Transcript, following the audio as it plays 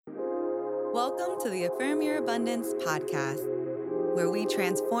Welcome to the Affirm Your Abundance podcast, where we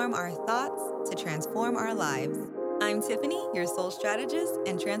transform our thoughts to transform our lives. I'm Tiffany, your soul strategist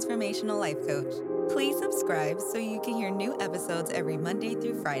and transformational life coach. Please subscribe so you can hear new episodes every Monday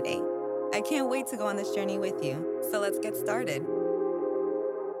through Friday. I can't wait to go on this journey with you, so let's get started.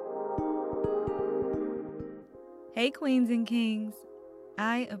 Hey, queens and kings.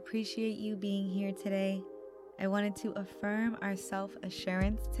 I appreciate you being here today. I wanted to affirm our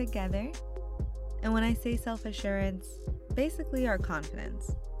self-assurance together. And when I say self-assurance, basically our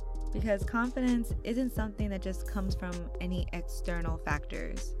confidence. Because confidence isn't something that just comes from any external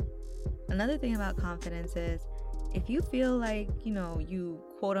factors. Another thing about confidence is if you feel like, you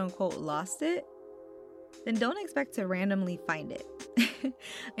quote unquote lost it, then don't expect to randomly find it.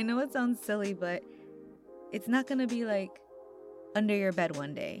 I know it sounds silly, but it's not going to be like under your bed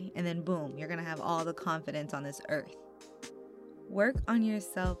one day and then boom, you're going to have all the confidence on this earth. Work on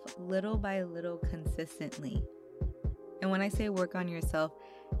yourself little by little consistently. And when I say work on yourself,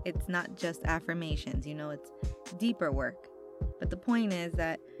 it's not just affirmations, it's deeper work. But the point is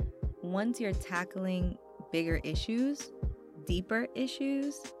that once you're tackling bigger issues, deeper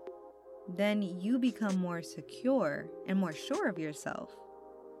issues, then you become more secure and more sure of yourself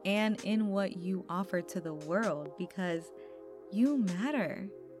and in what you offer to the world because you matter.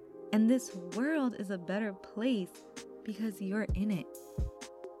 And this world is a better place because you're in it.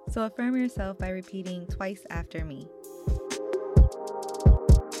 So affirm yourself by repeating twice after me.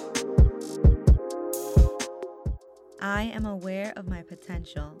 I am aware of my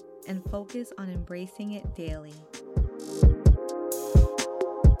potential and focus on embracing it daily.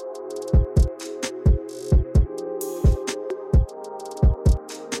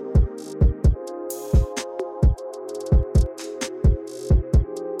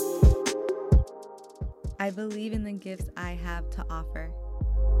 I believe in the gifts I have to offer.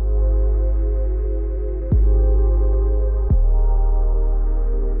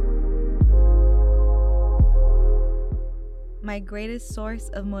 My greatest source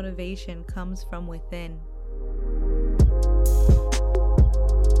of motivation comes from within.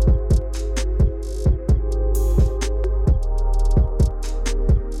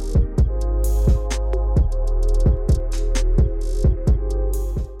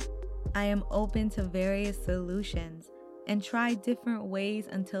 I am open to various solutions and try different ways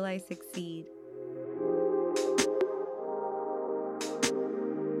until I succeed.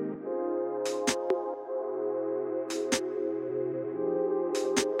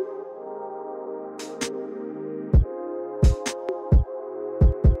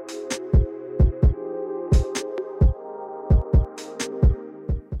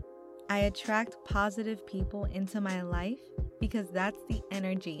 I attract positive people into my life because that's the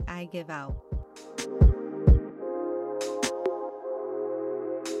energy I give out.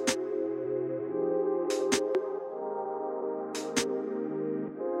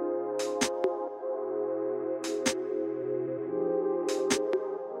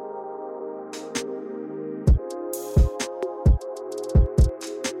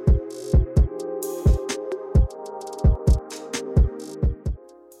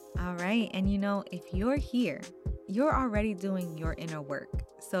 All right, and if you're here, you're already doing your inner work.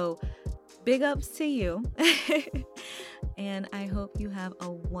 So big ups to you. And I hope you have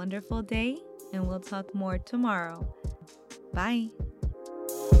a wonderful day and we'll talk more tomorrow. Bye.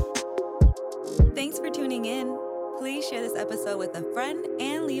 Thanks for tuning in. Please share this episode with a friend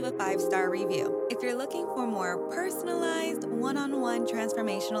and leave a 5-star review. If you're looking for more personalized one-on-one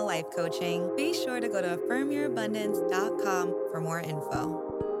transformational life coaching, be sure to go to affirmyourabundance.com for more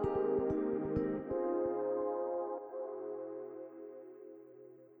info.